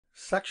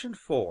Section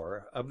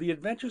 4 of The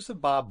Adventures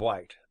of Bob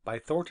White by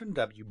Thornton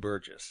W.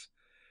 Burgess.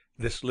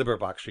 Is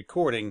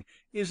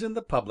in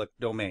the public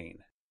domain.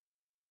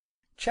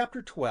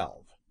 CHAPTER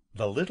XII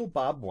THE LITTLE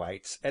Bob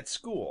Whites at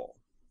School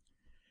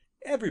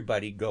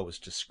Everybody goes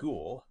to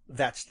school,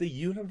 that's the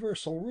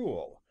universal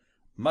rule.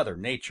 Mother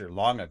Nature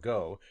long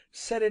ago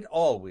said it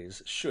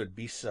always should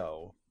be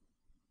so.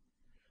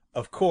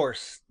 Of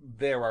course,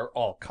 there are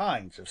all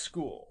kinds of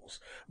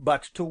schools,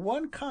 but to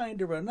one kind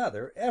or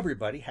another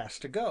everybody has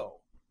to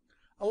go.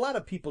 A lot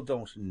of people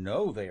don't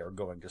know they are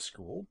going to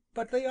school,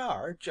 but they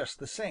are just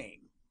the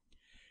same.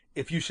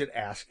 If you should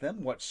ask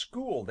them what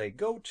school they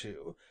go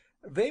to,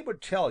 they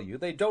would tell you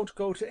they don't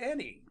go to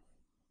any.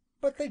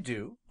 But they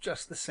do,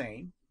 just the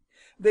same.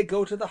 They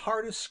go to the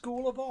hardest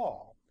school of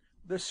all,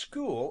 the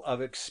school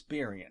of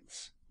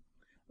experience.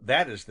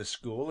 That is the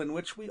school in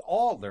which we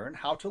all learn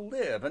how to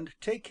live and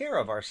take care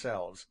of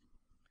ourselves.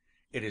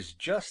 It is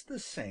just the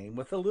same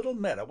with the little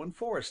meadow and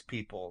forest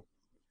people.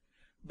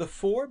 The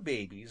four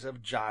babies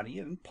of Johnny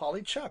and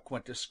Polly Chuck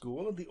went to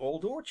school in the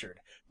Old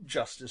Orchard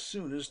just as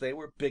soon as they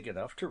were big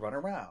enough to run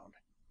around.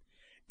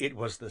 It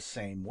was the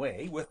same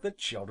way with the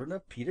children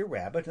of Peter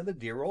Rabbit in the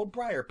dear Old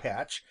Briar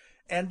patch,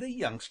 and the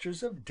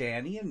youngsters of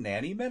Danny and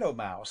Nanny Meadow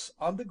Mouse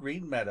on the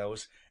Green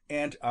Meadows,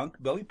 and Unc'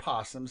 Billy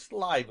Possum's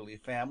lively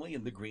family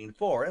in the Green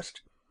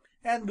Forest,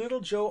 and Little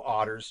Joe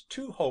Otter's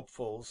two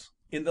hopefuls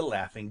in the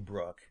Laughing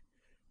Brook.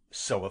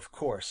 So of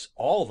course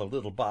all the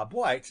little Bob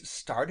Whites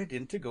started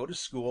in to go to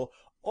school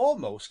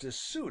almost as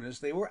soon as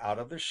they were out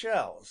of their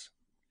shells.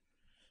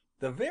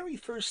 The very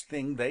first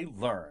thing they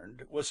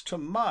learned was to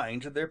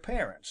mind their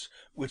parents,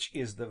 which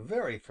is the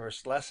very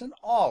first lesson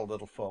all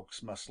little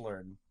folks must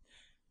learn.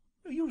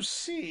 "You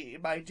see,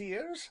 my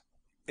dears,"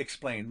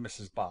 explained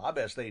Mrs. Bob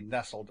as they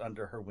nestled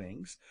under her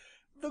wings,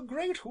 "the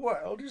Great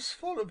World is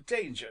full of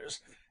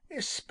dangers,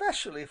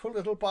 especially for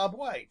little Bob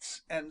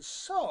Whites, and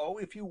so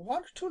if you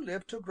want to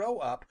live to grow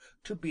up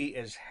to be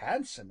as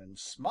handsome and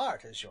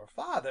smart as your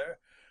father,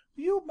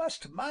 you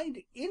must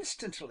mind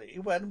instantly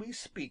when we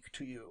speak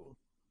to you."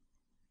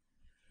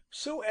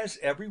 So as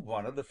every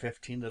one of the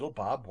 15 little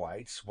Bob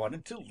Whites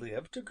wanted to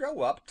live to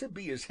grow up to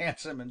be as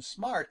handsome and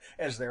smart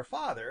as their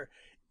father,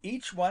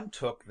 each one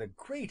took the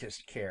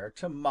greatest care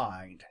to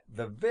mind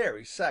the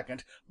very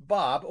second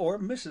Bob or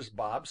Mrs.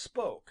 Bob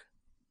spoke.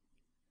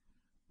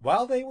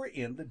 While they were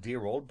in the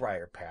dear Old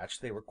Briar patch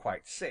they were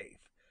quite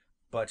safe,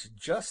 but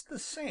just the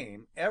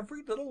same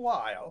every little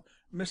while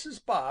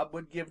Mrs. Bob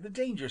would give the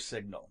danger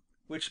signal,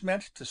 which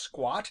meant to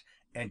squat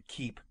and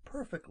keep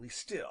perfectly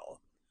still,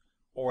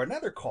 or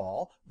another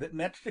call that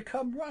meant to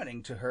come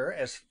running to her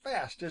as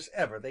fast as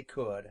ever they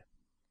could.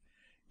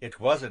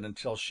 It wasn't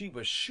until she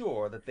was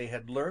sure that they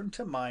had learned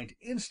to mind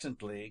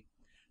instantly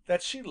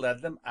that she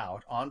led them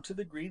out onto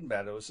the Green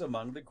Meadows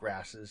among the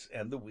grasses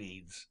and the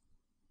weeds.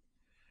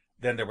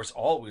 Then there was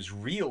always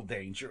real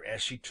danger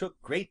as she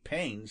took great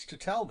pains to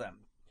tell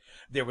them.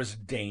 There was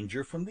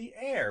danger from the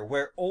air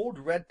where old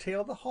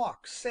Redtail the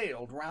Hawk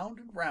sailed round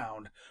and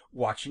round,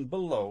 watching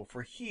below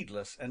for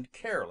heedless and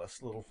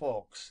careless little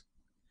folks.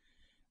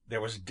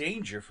 There was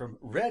danger from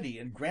Reddy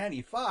and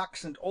Granny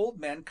Fox and Old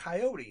Man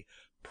Coyote,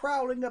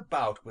 prowling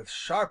about with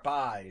sharp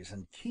eyes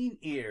and keen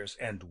ears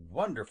and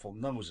wonderful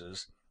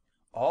noses,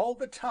 all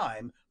the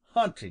time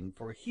hunting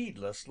for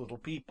heedless little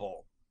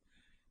people.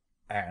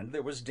 And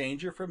there was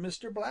danger from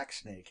Mr.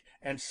 Blacksnake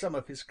and some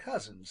of his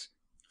cousins,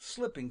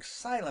 slipping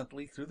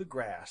silently through the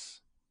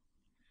grass.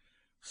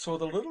 So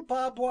the little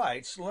Bob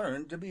Whites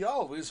learned to be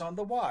always on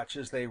the watch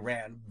as they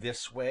ran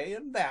this way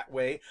and that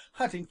way,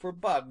 hunting for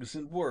bugs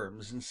and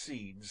worms and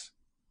seeds.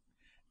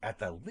 At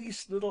the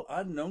least little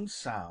unknown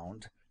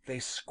sound they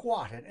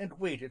squatted and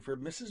waited for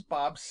Mrs.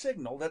 Bob's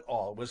signal that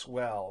all was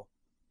well.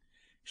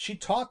 She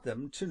taught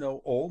them to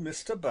know Ol'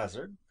 Mistah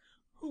Buzzard,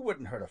 who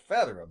wouldn't hurt a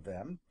feather of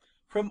them,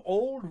 from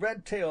old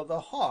Redtail the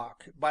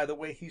Hawk by the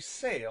way he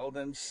sailed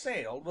and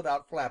sailed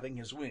without flapping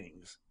his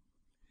wings.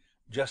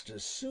 Just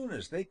as soon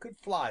as they could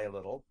fly a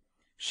little,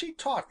 she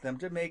taught them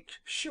to make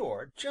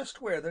sure just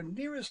where the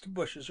nearest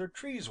bushes or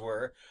trees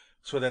were,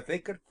 so that they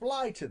could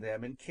fly to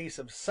them in case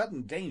of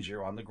sudden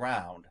danger on the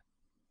ground.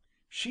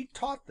 She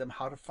taught them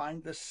how to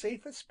find the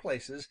safest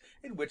places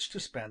in which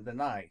to spend the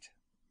night.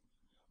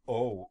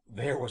 Oh,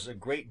 there was a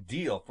great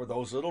deal for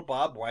those little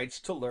Bob Whites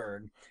to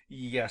learn.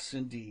 Yes,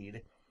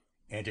 indeed.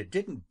 And it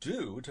didn't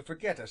do to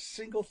forget a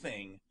single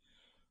thing.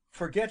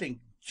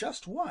 Forgetting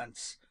just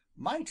once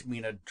might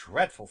mean a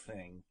dreadful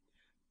thing.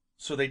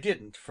 So they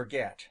didn't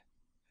forget.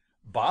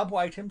 Bob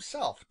White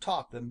himself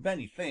taught them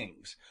many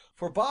things,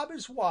 for Bob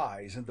is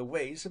wise in the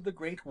ways of the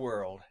Great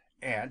World,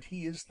 and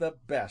he is the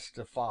best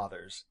of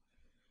fathers.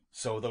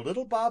 So the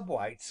little Bob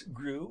Whites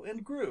grew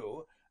and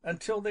grew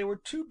until they were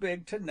too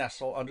big to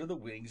nestle under the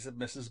wings of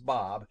Mrs.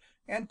 Bob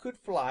and could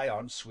fly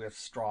on swift,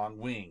 strong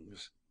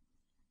wings.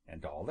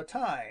 And all the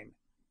time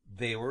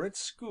they were at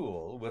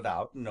school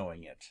without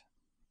knowing it.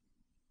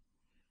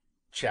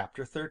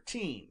 Chapter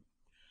XIII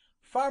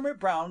Farmer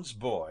Brown's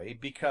Boy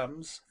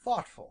Becomes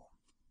Thoughtful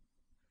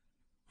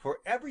For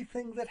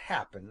everything that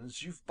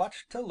happens you've but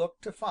to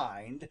look to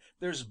find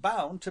There's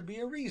bound to be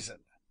a reason,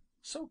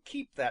 so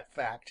keep that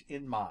fact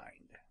in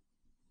mind.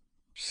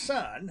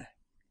 "Son,"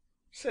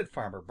 said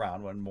Farmer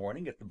Brown one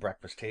morning at the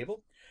breakfast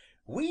table,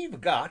 "we've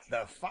got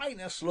the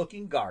finest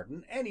looking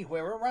garden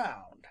anywhere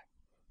around.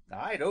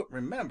 I don't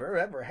remember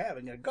ever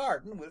having a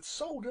garden with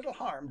so little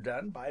harm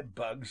done by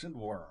bugs and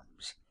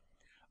worms.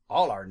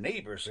 All our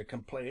neighbors are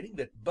complaining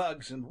that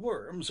bugs and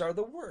worms are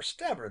the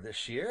worst ever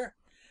this year,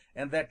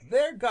 and that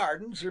their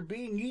gardens are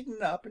being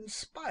eaten up in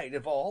spite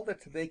of all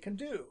that they can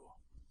do.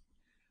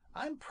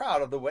 I'm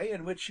proud of the way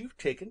in which you've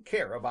taken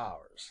care of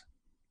ours."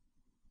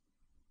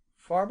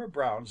 Farmer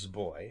Brown's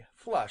boy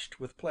flushed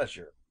with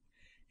pleasure.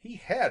 He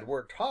had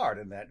worked hard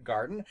in that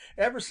garden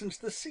ever since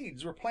the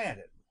seeds were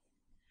planted.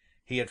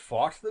 He had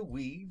fought the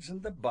weeds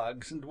and the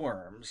bugs and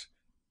worms,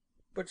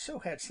 but so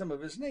had some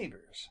of his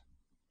neighbors.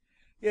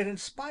 Yet in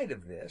spite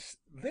of this,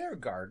 their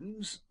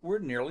gardens were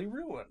nearly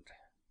ruined.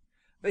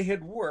 They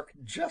had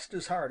worked just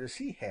as hard as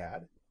he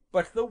had,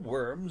 but the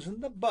worms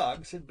and the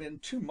bugs had been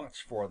too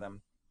much for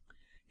them.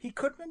 He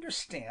couldn't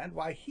understand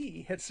why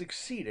he had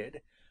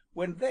succeeded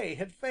when they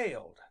had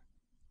failed.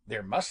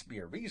 There must be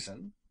a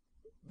reason.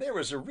 There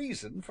was a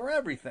reason for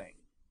everything.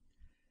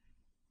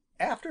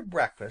 After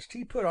breakfast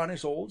he put on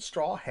his old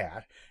straw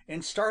hat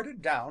and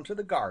started down to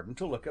the garden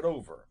to look it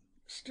over,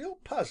 still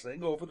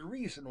puzzling over the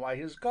reason why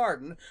his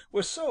garden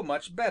was so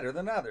much better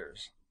than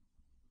others.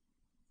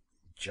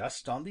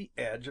 Just on the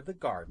edge of the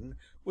garden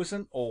was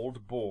an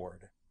old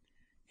board.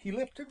 He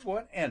lifted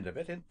one end of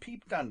it and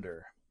peeped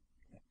under.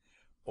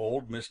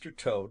 Old Mr.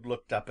 Toad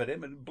looked up at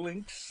him and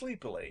blinked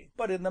sleepily,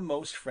 but in the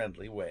most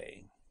friendly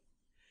way.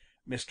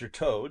 Mr.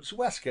 Toad's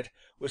waistcoat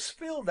was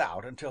filled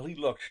out until he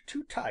looked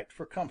too tight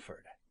for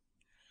comfort.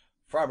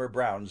 Farmer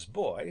Brown's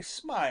boy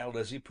smiled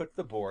as he put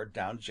the board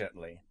down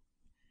gently.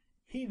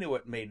 He knew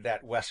what made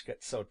that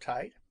waistcoat so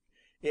tight.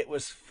 It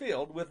was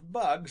filled with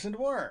bugs and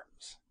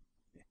worms.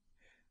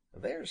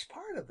 "There's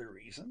part of the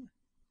reason,"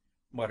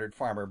 muttered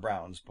Farmer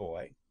Brown's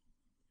boy.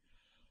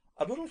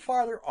 A little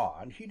farther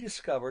on he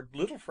discovered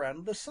Little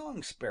Friend the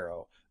Song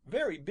Sparrow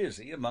very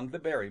busy among the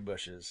berry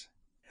bushes.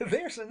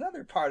 "There's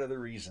another part of the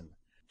reason,"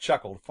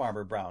 chuckled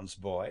Farmer Brown's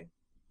boy.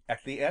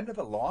 At the end of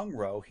a long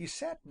row he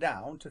sat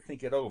down to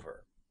think it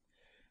over.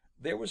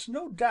 There was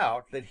no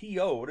doubt that he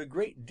owed a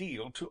great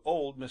deal to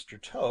Old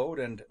Mr. Toad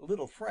and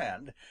Little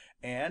Friend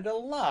and a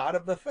lot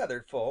of the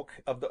feathered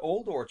folk of the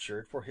Old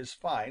Orchard for his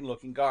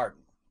fine-looking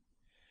garden.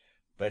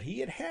 But he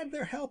had had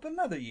their help in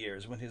other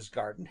years when his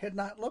garden had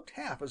not looked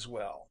half as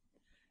well,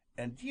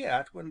 and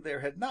yet when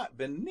there had not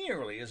been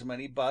nearly as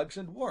many bugs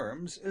and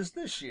worms as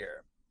this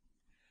year.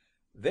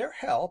 Their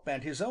help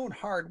and his own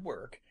hard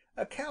work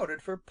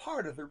accounted for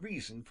part of the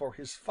reason for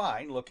his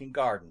fine-looking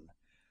garden,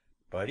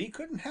 but he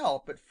couldn't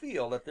help but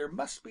feel that there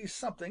must be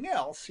something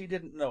else he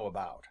didn't know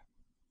about.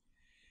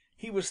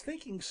 He was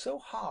thinking so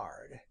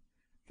hard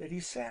that he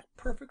sat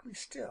perfectly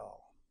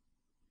still.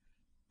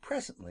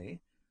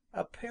 Presently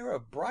a pair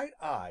of bright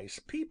eyes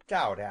peeped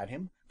out at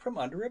him from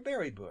under a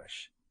berry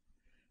bush.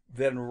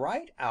 Then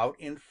right out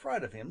in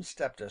front of him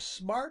stepped a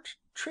smart,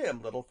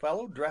 trim little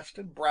fellow dressed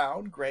in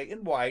brown, gray,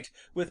 and white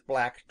with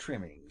black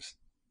trimmings.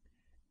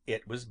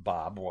 It was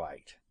Bob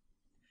White.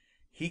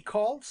 He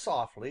called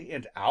softly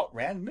and out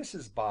ran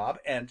Mrs. Bob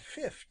and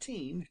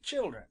 15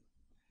 children.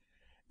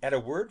 At a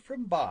word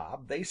from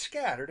Bob they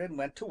scattered and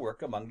went to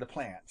work among the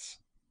plants.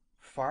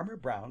 Farmer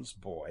Brown's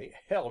boy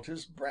held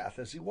his breath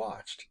as he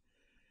watched.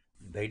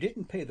 They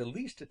didn't pay the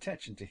least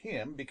attention to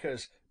him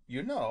because,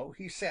 you know,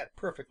 he sat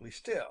perfectly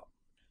still.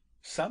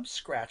 Some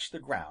scratched the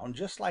ground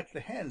just like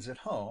the hens at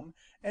home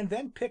and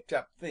then picked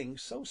up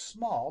things so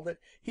small that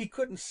he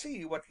couldn't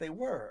see what they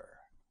were.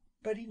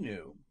 But he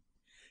knew.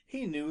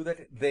 He knew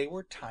that they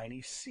were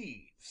tiny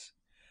seeds,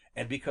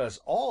 and because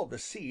all the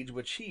seeds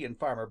which he and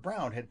Farmer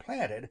Brown had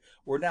planted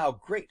were now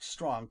great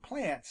strong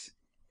plants,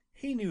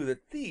 he knew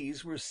that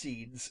these were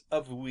seeds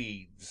of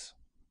weeds.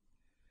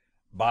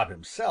 Bob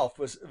himself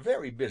was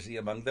very busy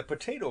among the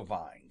potato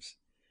vines.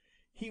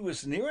 He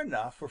was near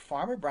enough for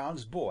Farmer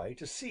Brown's boy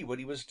to see what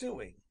he was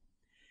doing.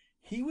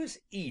 He was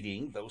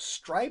eating those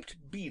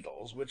striped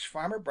beetles which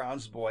Farmer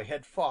Brown's boy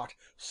had fought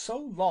so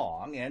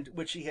long and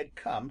which he had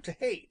come to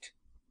hate.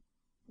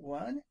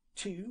 1,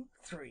 2,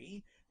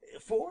 3,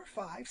 4,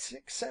 5,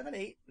 6, 7,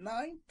 8,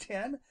 9,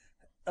 10,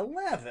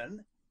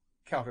 11,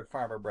 counted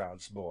Farmer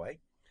Brown's boy,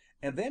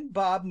 and then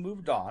Bob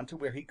moved on to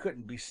where he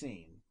couldn't be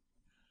seen.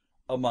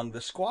 Among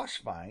the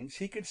squash vines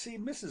he could see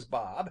Mrs.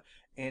 Bob,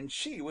 and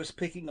she was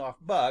picking off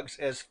bugs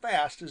as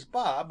fast as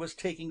Bob was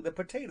taking the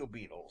potato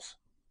beetles.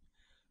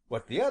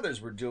 What the others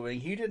were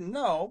doing he didn't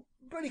know,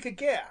 but he could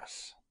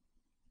guess.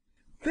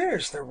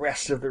 "There's the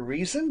rest of the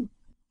reason!"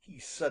 he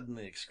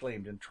suddenly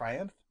exclaimed in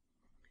triumph.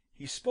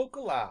 He spoke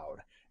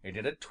aloud, and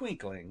in a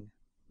twinkling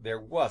there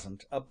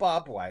wasn't a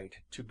Bob White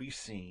to be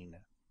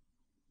seen.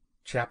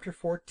 CHAPTER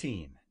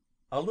XIV.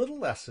 A little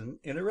lesson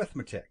in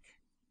arithmetic.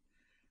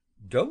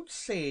 Don't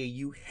say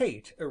you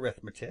hate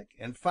arithmetic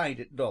and find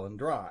it dull and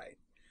dry.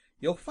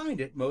 You'll find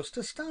it most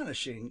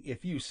astonishing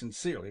if you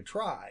sincerely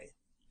try.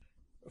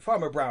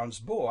 Farmer Brown's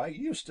boy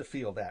used to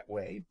feel that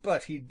way,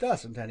 but he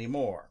doesn't any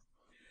more.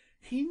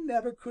 He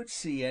never could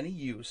see any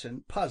use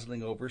in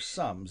puzzling over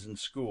sums in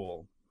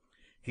school.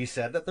 He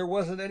said that there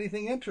wasn't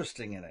anything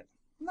interesting in it,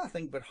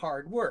 nothing but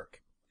hard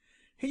work.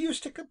 He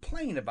used to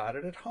complain about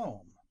it at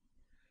home.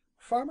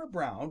 Farmer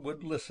Brown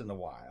would listen a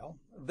while,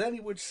 then he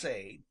would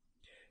say,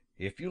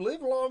 "If you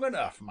live long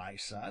enough, my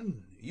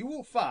son, you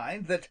will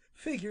find that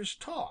figures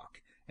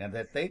talk and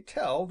that they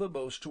tell the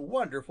most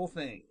wonderful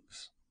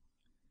things."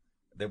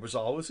 There was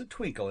always a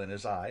twinkle in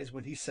his eyes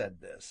when he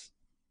said this.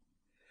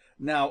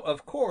 Now,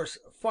 of course,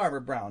 Farmer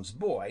Brown's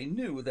boy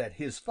knew that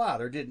his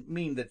father didn't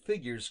mean that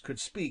figures could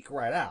speak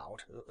right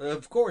out.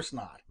 Of course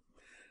not.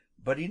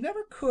 But he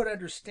never could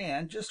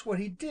understand just what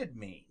he did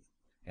mean,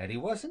 and he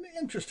wasn't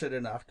interested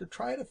enough to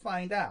try to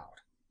find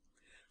out.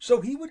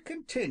 So he would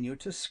continue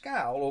to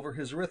scowl over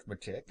his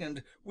arithmetic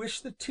and wish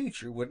the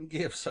teacher wouldn't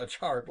give such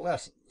hard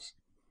lessons.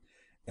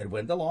 And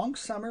when the long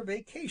summer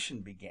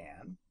vacation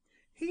began,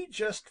 he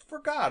just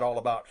forgot all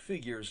about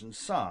figures and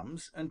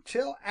sums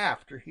until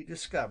after he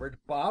discovered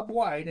Bob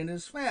White and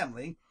his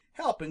family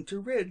helping to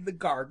rid the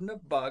garden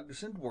of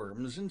bugs and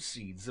worms and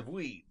seeds of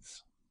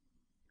weeds.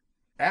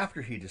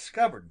 After he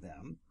discovered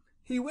them,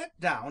 he went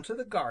down to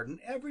the garden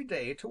every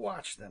day to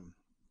watch them.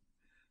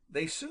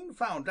 They soon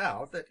found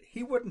out that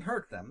he wouldn't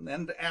hurt them,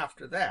 and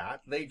after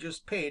that they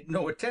just paid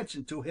no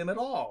attention to him at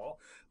all,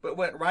 but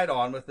went right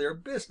on with their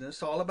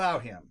business all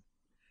about him.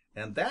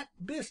 And that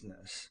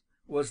business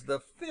was the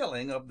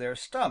filling of their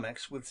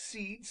stomachs with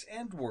seeds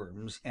and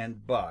worms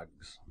and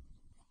bugs.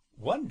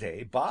 One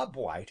day Bob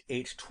White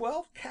ate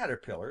 12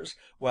 caterpillars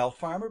while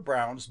Farmer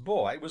Brown's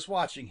boy was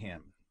watching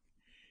him.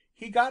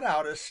 He got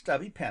out a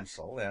stubby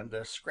pencil and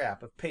a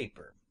scrap of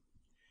paper.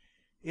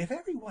 "If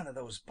every one of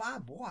those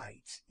Bob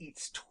Whites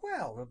eats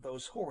 12 of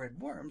those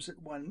horrid worms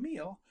at one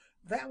meal,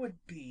 that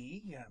would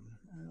be,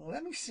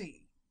 let me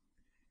see."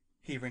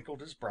 He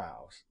wrinkled his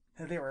brows.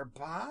 "There are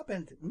Bob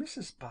and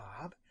Mrs.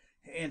 Bob,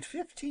 and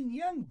 15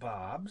 young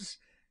Bobs,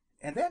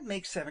 and that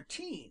makes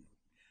 17.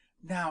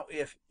 Now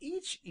if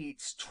each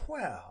eats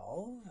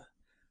 12,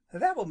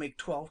 that will make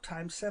 12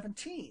 times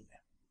 17.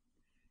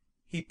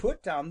 He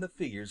put down the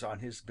figures on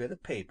his bit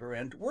of paper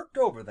and worked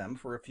over them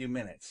for a few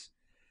minutes.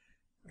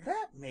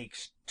 "That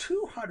makes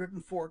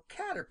 204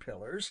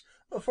 caterpillars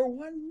for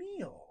one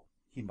meal,"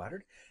 he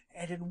muttered,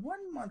 "and in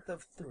 1 month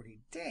of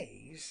 30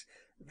 days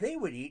they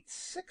would eat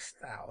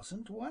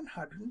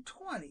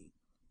 6,120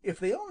 if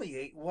they only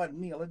ate one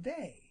meal a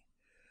day.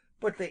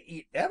 But they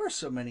eat ever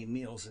so many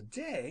meals a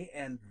day,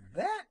 and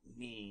that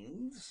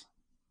means—"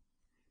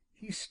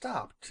 He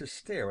stopped to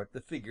stare at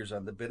the figures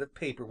on the bit of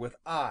paper with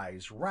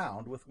eyes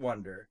round with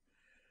wonder.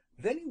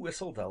 Then he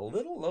whistled a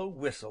little low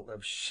whistle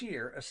of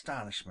sheer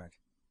astonishment.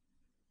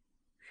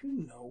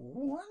 "No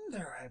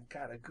wonder I've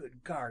got a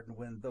good garden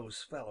when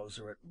those fellows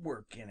are at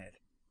work in it,"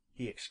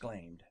 he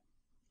exclaimed.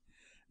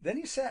 Then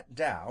he sat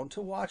down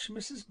to watch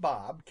Mrs.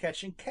 Bob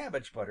catching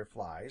cabbage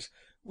butterflies,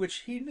 which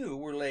he knew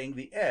were laying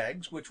the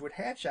eggs which would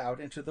hatch out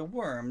into the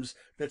worms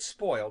that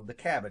spoiled the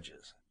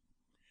cabbages.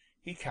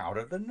 He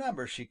counted the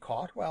number she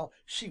caught while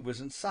she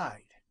was in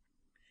sight.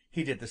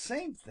 He did the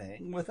same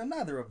thing with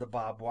another of the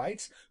Bob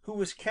Whites who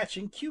was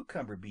catching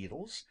cucumber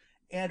beetles,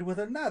 and with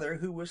another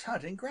who was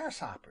hunting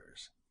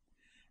grasshoppers.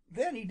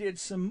 Then he did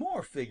some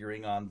more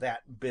figuring on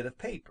that bit of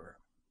paper.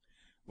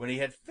 When he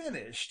had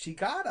finished he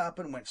got up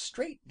and went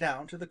straight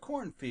down to the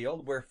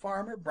cornfield where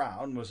Farmer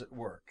Brown was at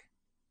work.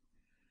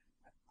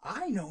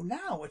 "I know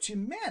now what you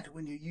meant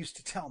when you used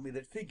to tell me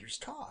that figures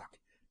talk,"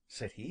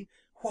 said he.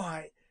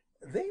 "Why,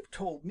 they've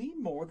told me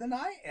more than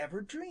I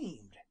ever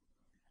dreamed.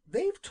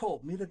 They've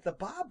told me that the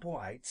Bob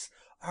Whites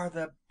are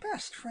the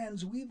best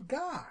friends we've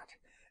got,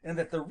 and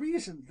that the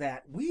reason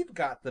that we've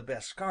got the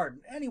best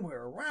garden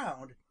anywhere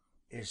around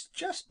is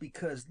just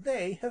because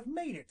they have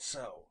made it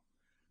so.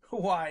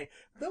 Why,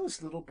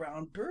 those little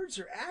brown birds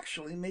are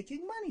actually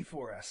making money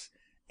for us,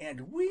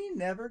 and we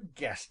never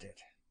guessed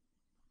it."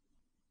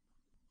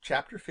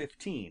 Chapter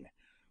 15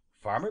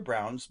 Farmer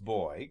Brown's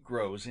Boy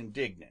Grows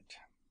Indignant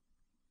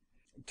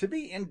To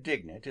be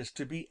indignant is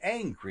to be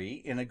angry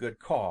in a good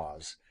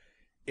cause.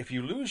 If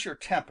you lose your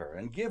temper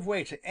and give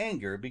way to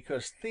anger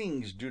because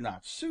things do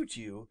not suit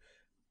you,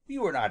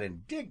 you are not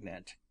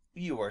indignant,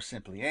 you are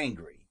simply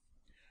angry.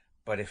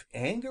 But if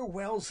anger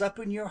wells up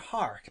in your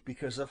heart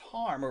because of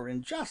harm or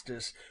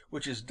injustice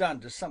which is done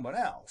to someone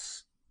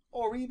else,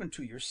 or even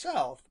to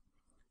yourself,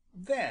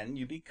 then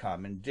you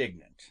become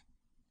indignant.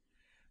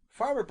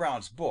 Farmer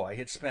Brown's boy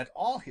had spent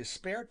all his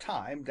spare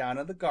time down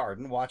in the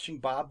garden watching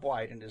Bob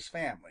White and his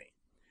family.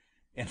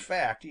 In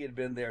fact, he had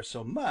been there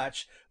so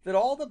much that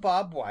all the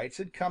Bob Whites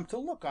had come to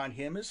look on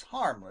him as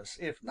harmless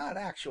if not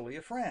actually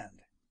a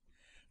friend.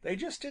 They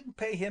just didn't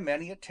pay him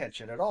any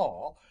attention at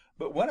all,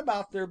 but went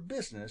about their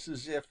business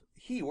as if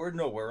he were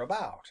nowhere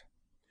about.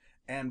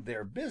 And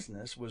their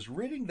business was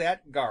ridding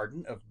that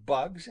garden of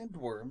bugs and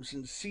worms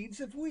and seeds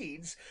of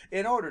weeds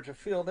in order to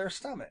fill their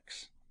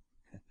stomachs.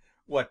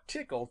 What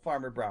tickled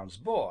Farmer Brown's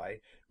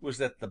boy was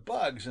that the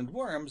bugs and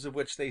worms of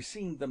which they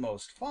seemed the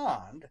most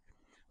fond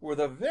were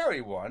the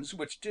very ones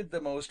which did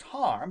the most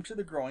harm to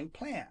the growing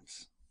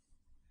plants.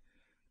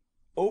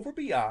 Over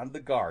beyond the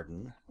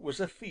garden was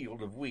a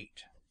field of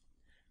wheat.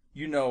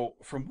 You know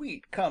from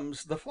wheat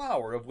comes the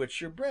flour of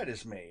which your bread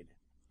is made.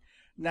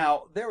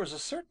 Now there was a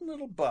certain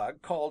little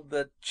bug called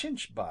the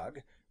chinch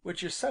bug,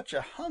 which is such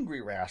a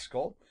hungry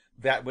rascal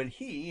that when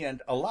he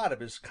and a lot of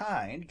his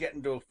kind get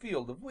into a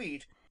field of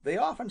wheat, they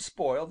often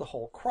spoil the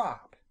whole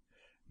crop.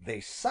 They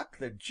suck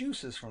the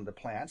juices from the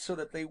plants so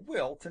that they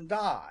wilt and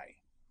die.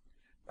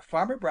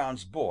 Farmer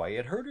Brown's boy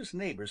had heard his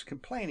neighbors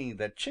complaining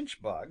that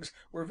chinch bugs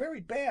were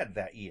very bad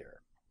that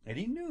year, and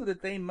he knew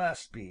that they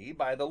must be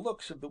by the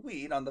looks of the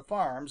wheat on the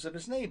farms of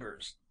his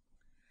neighbors.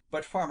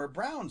 But Farmer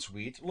Brown's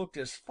wheat looked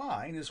as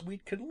fine as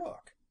wheat could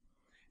look.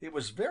 It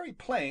was very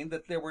plain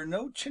that there were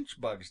no chinch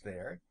bugs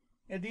there,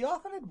 and he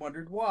often had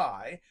wondered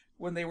why,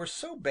 when they were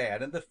so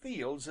bad in the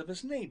fields of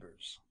his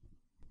neighbors.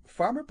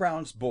 Farmer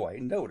Brown's boy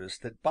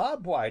noticed that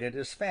Bob White and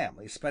his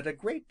family spent a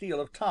great deal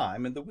of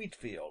time in the wheat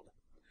field.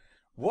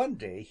 One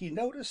day he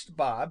noticed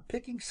Bob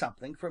picking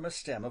something from a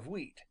stem of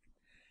wheat.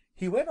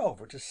 He went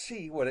over to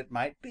see what it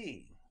might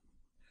be.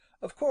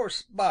 Of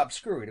course Bob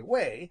scurried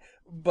away,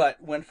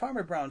 but when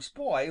Farmer Brown's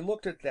boy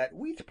looked at that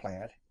wheat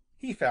plant,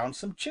 he found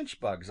some chinch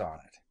bugs on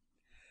it.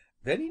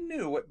 Then he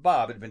knew what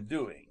Bob had been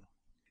doing.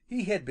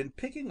 He had been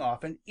picking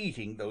off and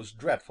eating those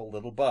dreadful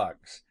little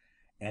bugs.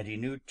 And he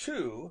knew,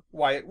 too,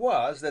 why it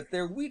was that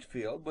their wheat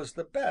field was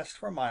the best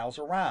for miles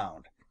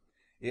around.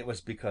 It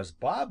was because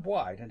Bob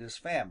White and his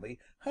family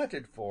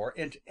hunted for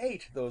and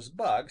ate those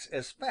bugs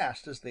as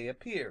fast as they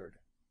appeared.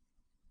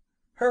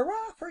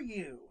 "Hurrah for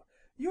you!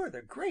 You're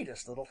the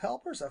greatest little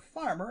helpers a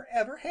farmer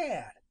ever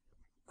had!"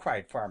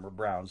 cried Farmer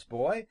Brown's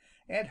boy,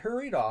 and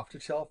hurried off to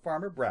tell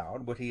Farmer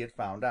Brown what he had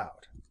found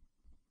out.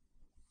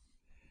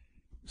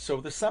 So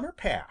the summer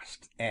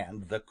passed,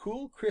 and the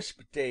cool,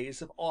 crisp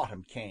days of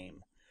autumn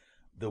came.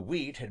 The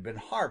wheat had been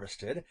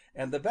harvested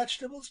and the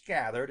vegetables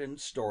gathered and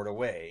stored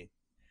away.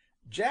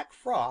 Jack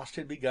Frost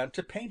had begun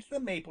to paint the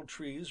maple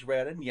trees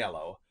red and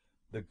yellow,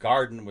 the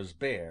garden was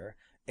bare,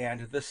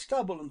 and the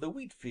stubble in the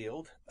wheat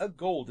field a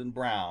golden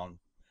brown.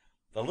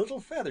 The little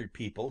feathered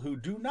people who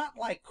do not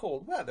like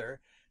cold weather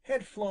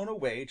had flown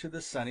away to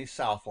the sunny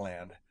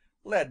Southland,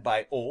 led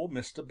by Ol'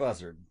 Mistah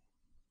Buzzard.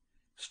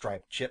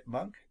 Striped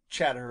Chipmunk,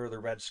 Chatterer the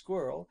Red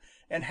Squirrel,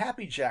 and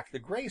Happy Jack the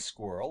Gray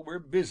Squirrel were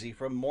busy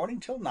from morning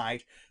till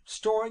night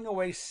storing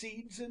away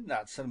seeds and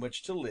nuts on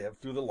which to live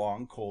through the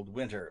long cold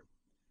winter.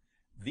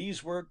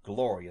 These were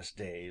glorious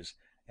days,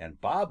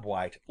 and Bob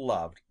White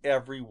loved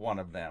every one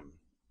of them.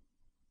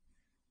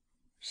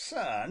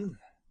 "Son,"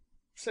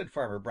 said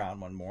Farmer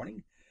Brown one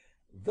morning,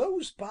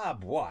 "those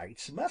Bob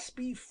Whites must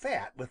be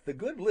fat with the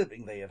good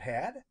living they have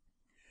had.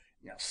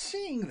 Now,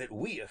 seeing that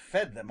we have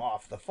fed them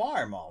off the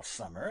farm all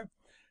summer,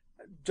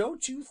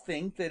 don't you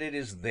think that it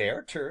is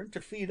their turn to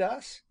feed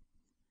us?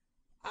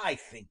 I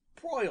think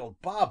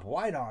broiled Bob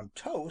White on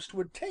toast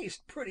would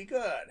taste pretty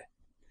good.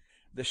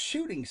 The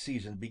shooting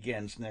season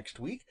begins next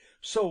week,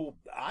 so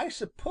I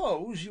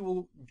suppose you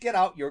will get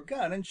out your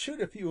gun and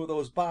shoot a few of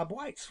those Bob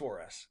Whites for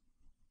us."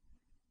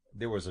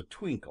 There was a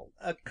twinkle,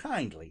 a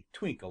kindly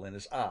twinkle in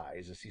his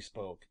eyes as he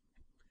spoke.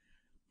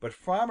 But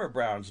Farmer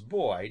Brown's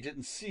boy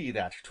didn't see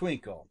that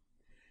twinkle.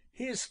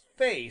 His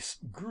face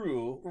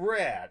grew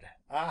red.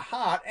 A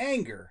hot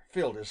anger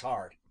filled his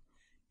heart.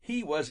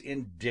 He was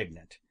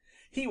indignant.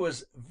 He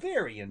was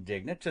very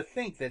indignant to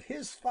think that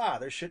his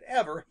father should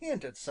ever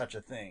hint at such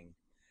a thing.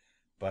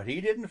 But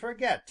he didn't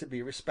forget to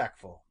be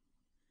respectful.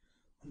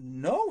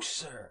 "No,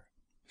 sir,"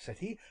 said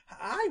he,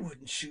 "I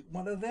wouldn't shoot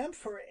one of them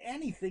for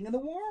anything in the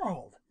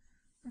world.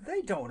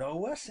 They don't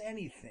owe us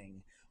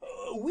anything.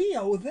 We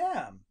owe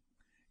them.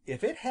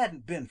 If it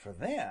hadn't been for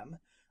them,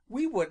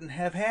 we wouldn't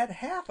have had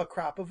half a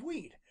crop of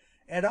wheat,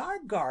 and our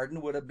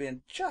garden would have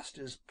been just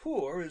as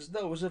poor as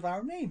those of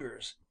our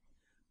neighbors.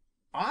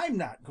 I'm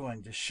not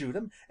going to shoot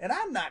 'em, and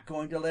I'm not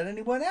going to let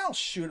any one else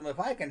shoot 'em if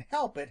I can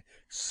help it,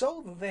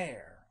 so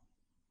there."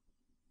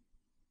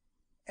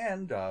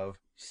 End of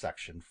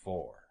section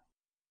 4.